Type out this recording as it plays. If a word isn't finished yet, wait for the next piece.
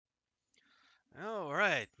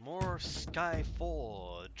Alright, more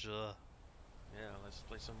Skyforge. Yeah, let's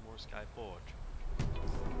play some more Skyforge.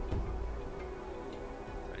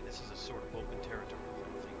 Alright, this is a sort of open territory, I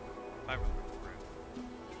think. If I remember correctly.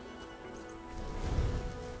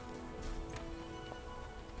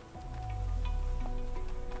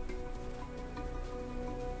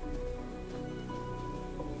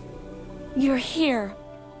 You're here.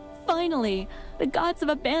 Finally! The gods have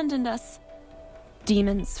abandoned us.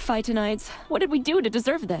 Demons, phytonites, what did we do to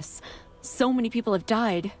deserve this? So many people have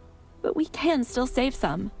died, but we can still save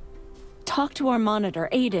some. Talk to our monitor,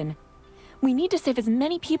 Aiden. We need to save as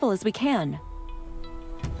many people as we can.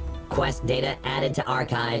 Quest data added to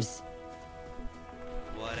archives.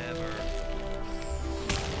 Whatever.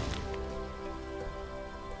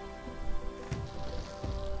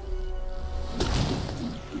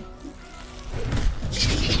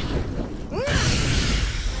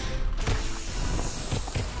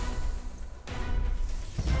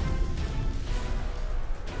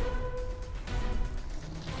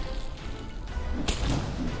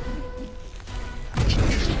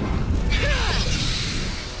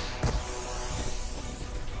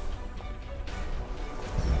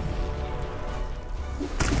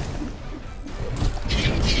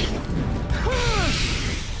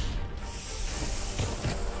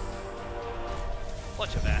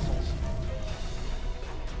 Bunch of assholes.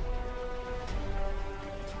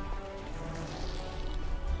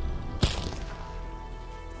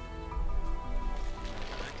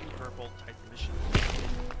 Purple type mission.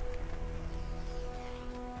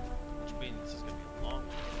 Which means this is gonna be a long one.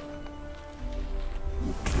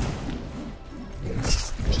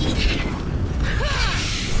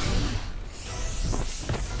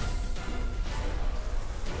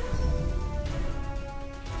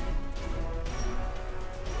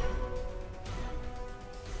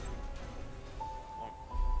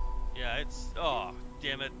 Yeah, it's... oh,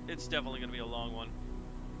 damn it. It's definitely going to be a long one.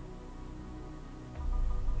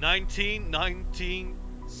 19,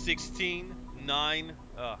 16, 9...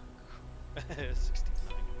 69.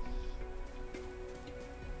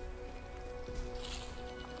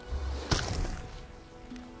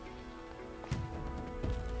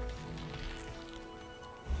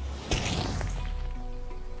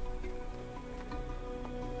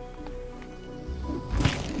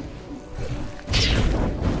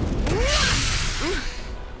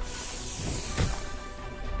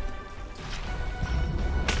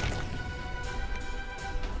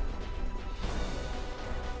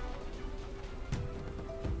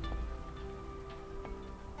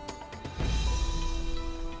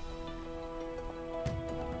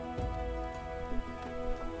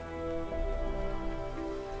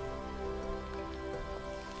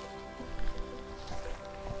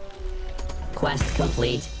 Quest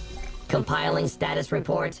complete. Compiling status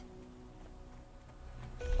report.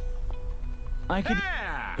 I could...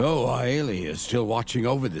 Oh, Ailey is still watching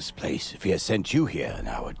over this place if he has sent you here in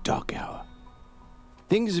our dark hour.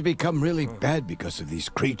 Things have become really bad because of these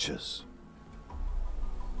creatures.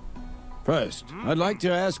 First, I'd like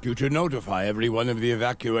to ask you to notify everyone of the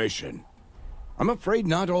evacuation. I'm afraid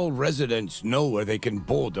not all residents know where they can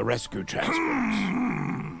board the rescue transports.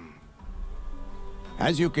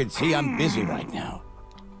 As you can see, I'm busy right now.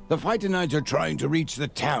 The Phytonites are trying to reach the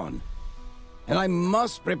town, and I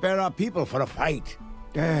must prepare our people for a fight.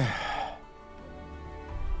 It's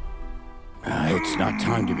not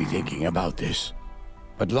time to be thinking about this.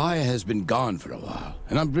 But Laia has been gone for a while,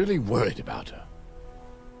 and I'm really worried about her.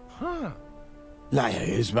 Laia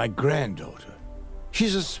is my granddaughter.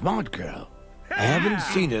 She's a smart girl. I haven't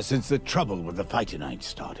seen her since the trouble with the Phytonites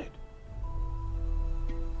started.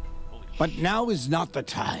 But now is not the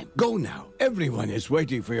time. Go now. Everyone is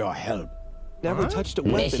waiting for your help. Never touched a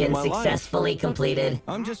weapon in Mission my life. successfully completed.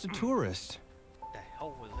 I'm just a tourist. What the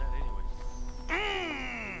hell was that anyway?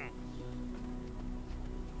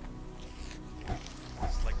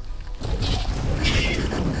 It's like...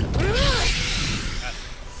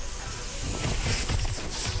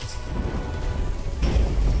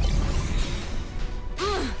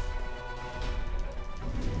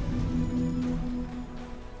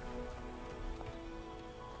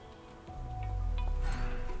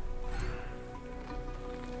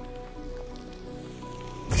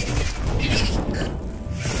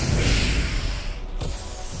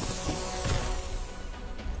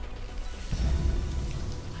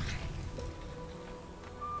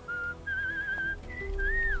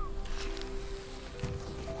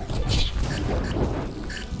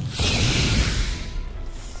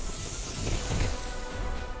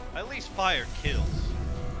 fire kills.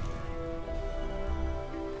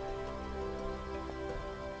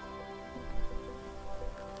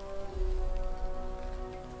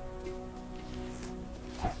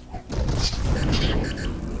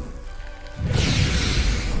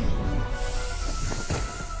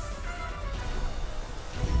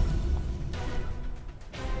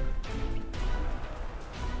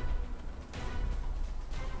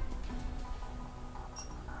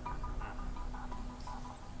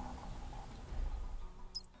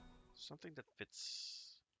 Something that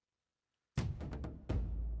fits.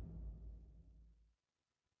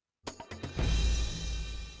 I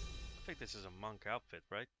think this is a monk outfit,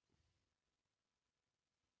 right?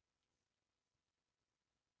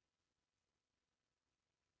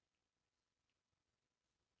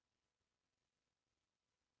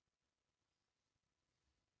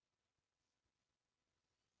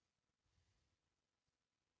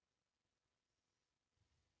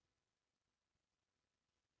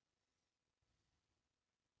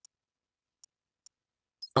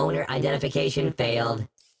 Owner identification failed.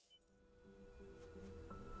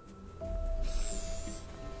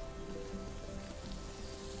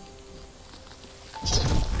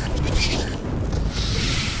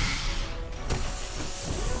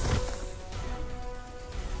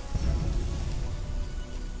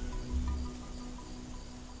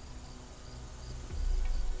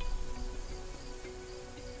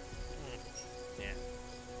 Yeah.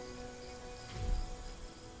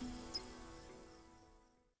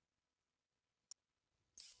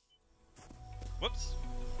 Whoops.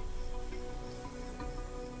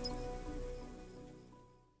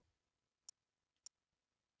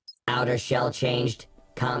 Outer shell changed.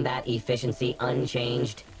 Combat efficiency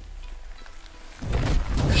unchanged.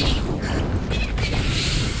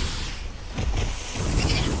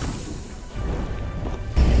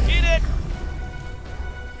 Get it!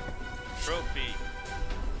 Trophy.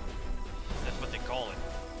 That's what they call it.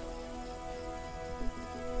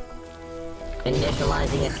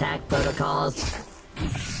 Initializing attack protocols.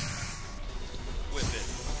 Whip it.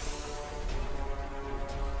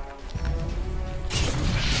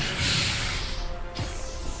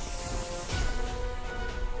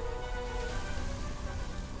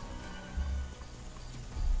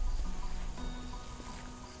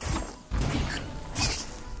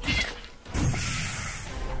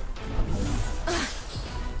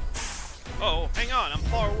 Oh, hang on, I'm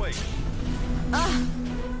far away. Alright.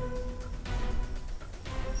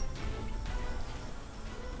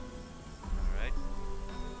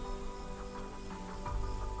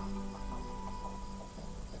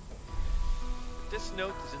 If this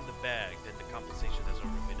note is in the bag, then the compensation has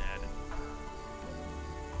already been added.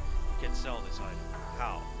 We can sell this item.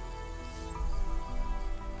 How?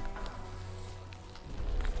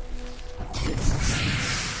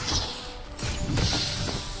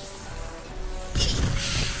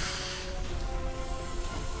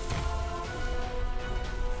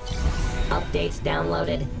 Updates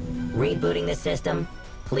downloaded. Rebooting the system.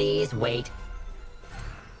 Please wait.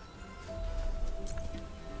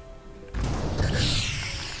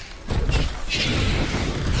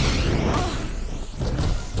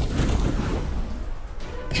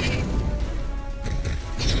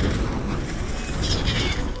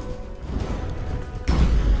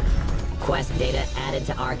 Quest data added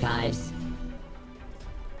to archives.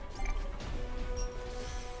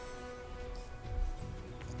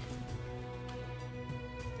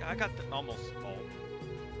 Yeah, I got the almost all.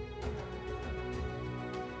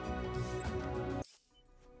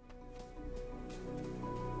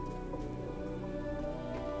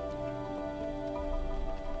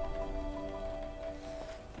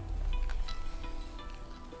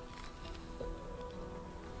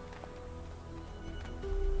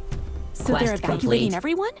 So they're Quest evacuating complete.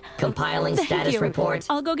 everyone? Compiling Thank status you. report.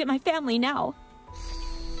 I'll go get my family now.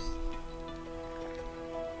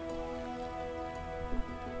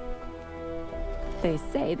 They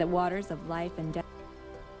say the waters of life and death.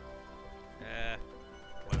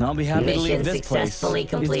 I'll be happy to Mission leave this place. successfully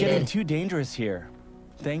It's getting completed. too dangerous here.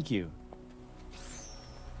 Thank you.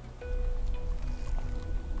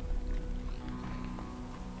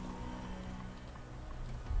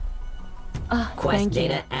 Quest thank you.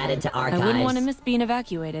 data added to I archives. wouldn't want to miss being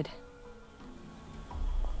evacuated.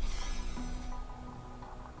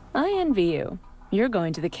 I envy you. You're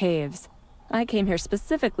going to the caves. I came here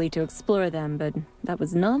specifically to explore them, but that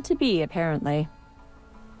was not to be, apparently.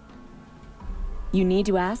 You need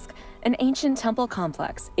to ask? An ancient temple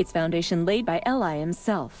complex, its foundation laid by Eli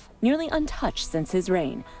himself, nearly untouched since his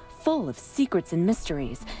reign, full of secrets and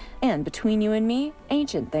mysteries, and between you and me,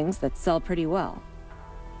 ancient things that sell pretty well.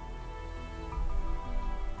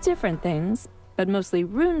 Different things, but mostly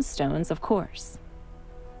runestones, of course.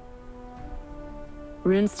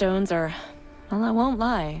 Runestones are, well, I won't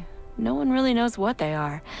lie, no one really knows what they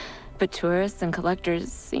are, but tourists and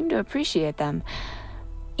collectors seem to appreciate them.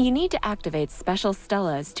 You need to activate special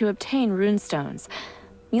stelas to obtain runestones.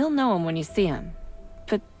 You'll know them when you see them,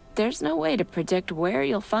 but there's no way to predict where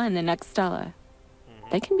you'll find the next stela.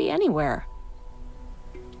 They can be anywhere.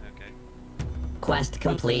 Okay. Quest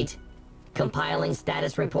complete. Compiling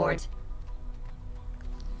status report.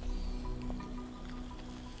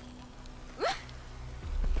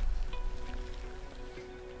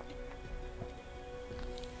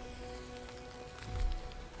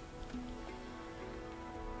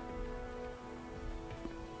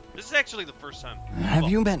 is actually the first time. Have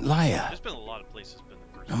you met Laia? There's been a lot of places, been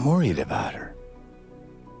the first time. I'm worried about her.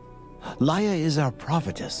 Laia is our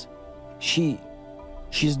prophetess.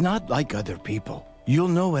 She's not like other people. You'll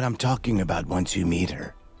know what I'm talking about once you meet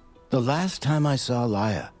her. The last time I saw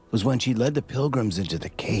Laia was when she led the pilgrims into the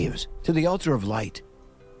caves, to the altar of light.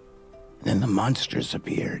 And then the monsters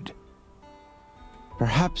appeared.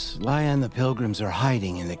 Perhaps Laia and the pilgrims are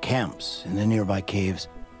hiding in the camps in the nearby caves.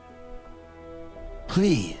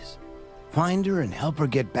 Please, find her and help her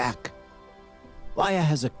get back. Laia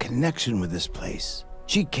has a connection with this place.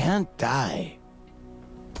 She can't die.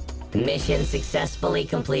 Mission successfully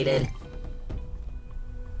completed.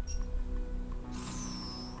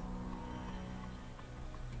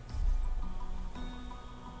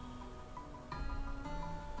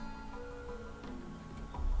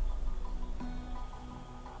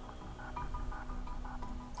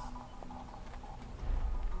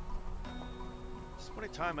 This point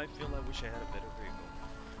in time, I feel I wish I had a better vehicle.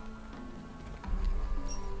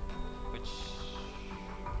 Which...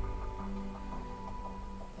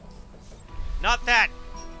 Not that!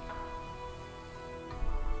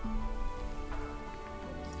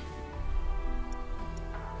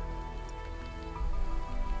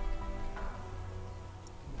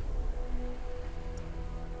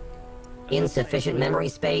 Insufficient memory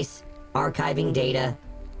space. Archiving data.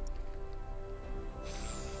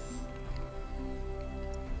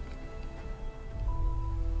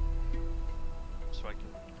 So I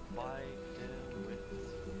can buy them with...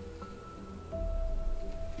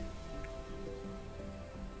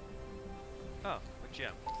 Oh, a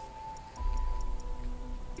gem.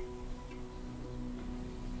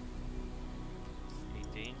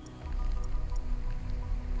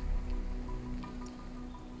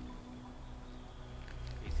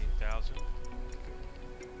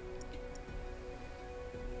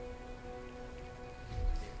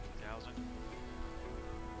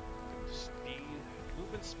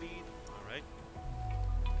 Speed, alright.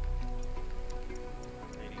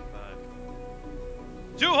 85.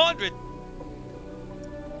 200!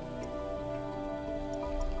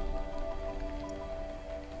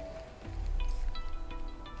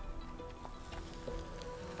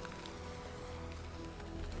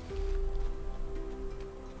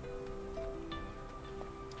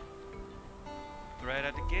 Right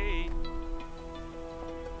at the gate.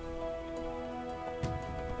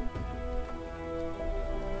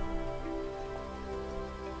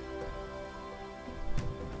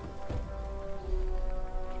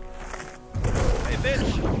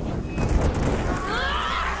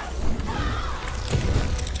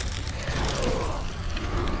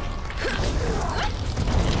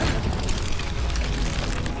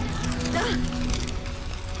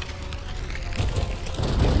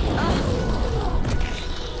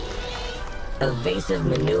 Evasive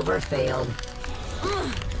maneuver failed.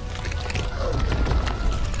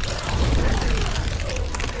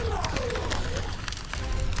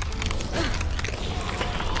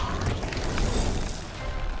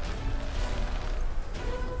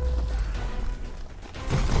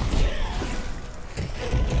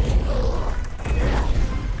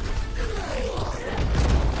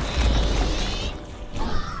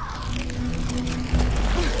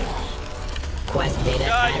 Quest data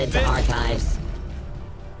added to archives.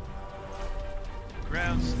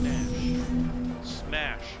 Ground smash.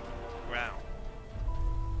 Smash. Ground.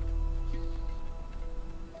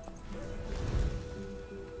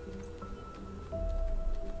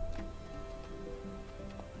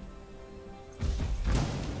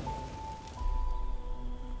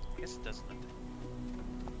 I guess it does nothing.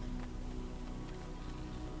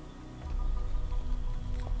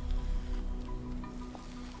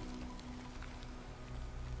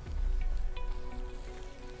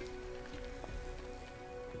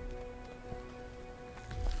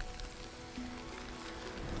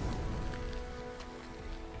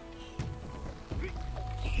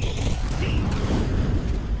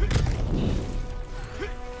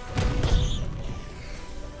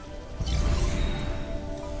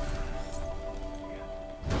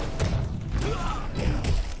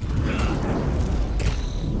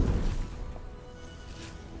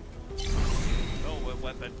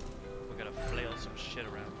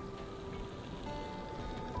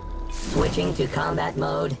 Switching to combat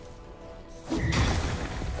mode.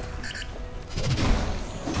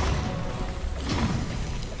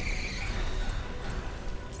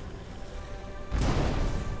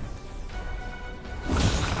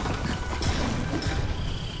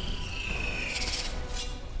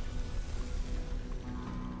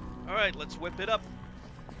 All right, let's whip it up.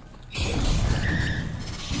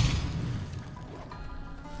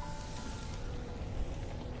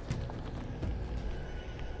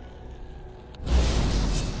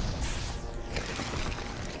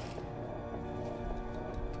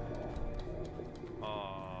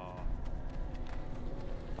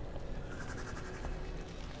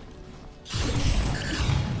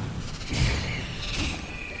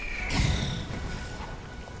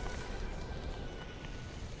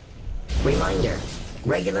 Reminder.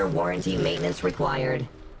 Regular warranty maintenance required.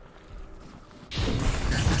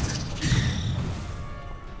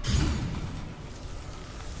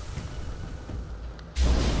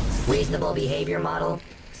 Reasonable behavior model.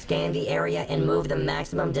 Scan the area and move the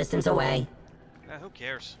maximum distance away. Who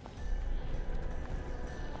cares?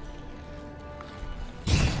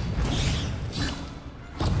 And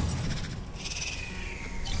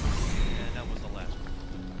that was the last one.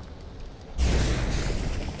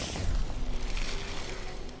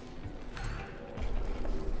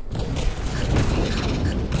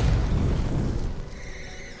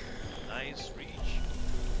 Nice reach.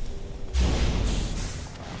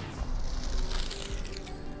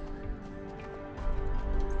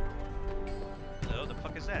 So the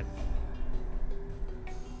fuck is that?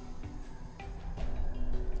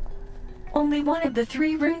 Only one of the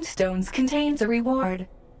 3 runestones contains a reward.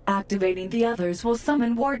 Activating the others will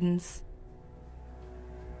summon wardens.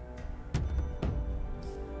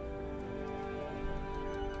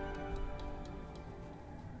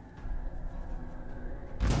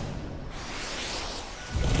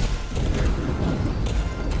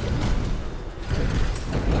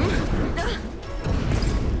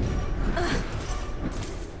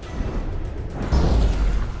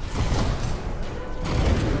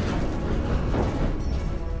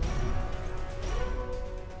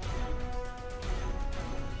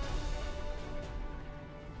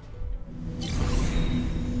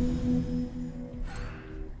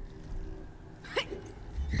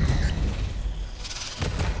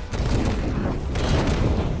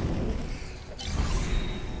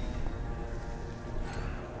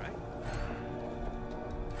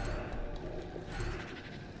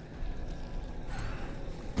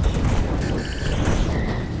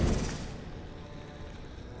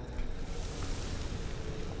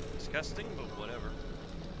 Disgusting, but whatever.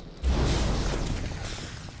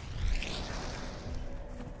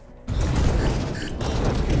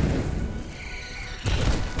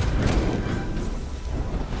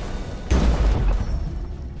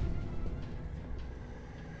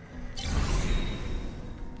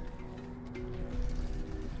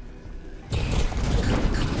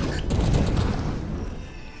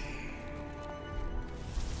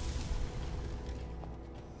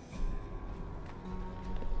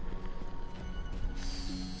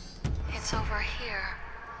 It's over here.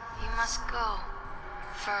 You must go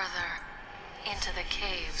further into the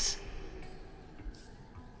caves.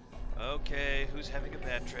 Okay, who's having a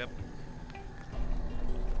bad trip?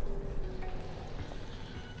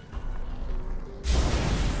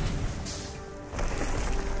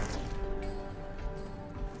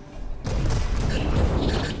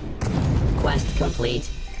 Quest complete.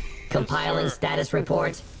 Compiling Yes, sir. status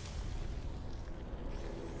report.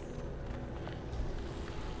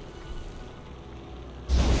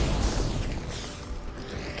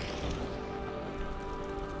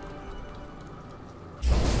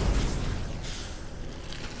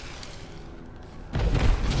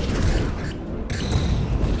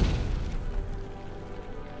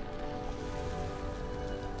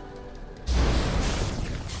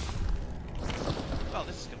 Well,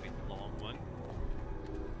 this is gonna be a long one.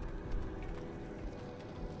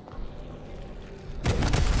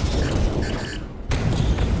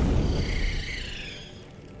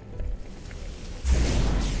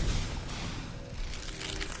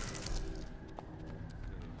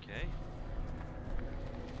 Okay.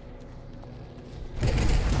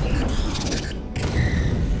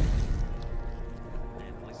 And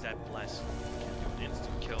at least that bless can do an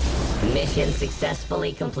instant kill. Mission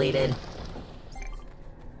successfully completed.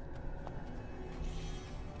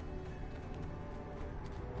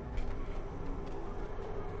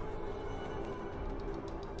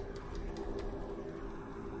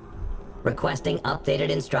 Requesting updated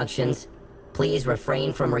instructions. Please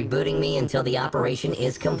refrain from rebooting me until the operation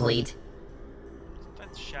is complete.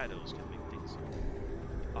 Sometimes shadows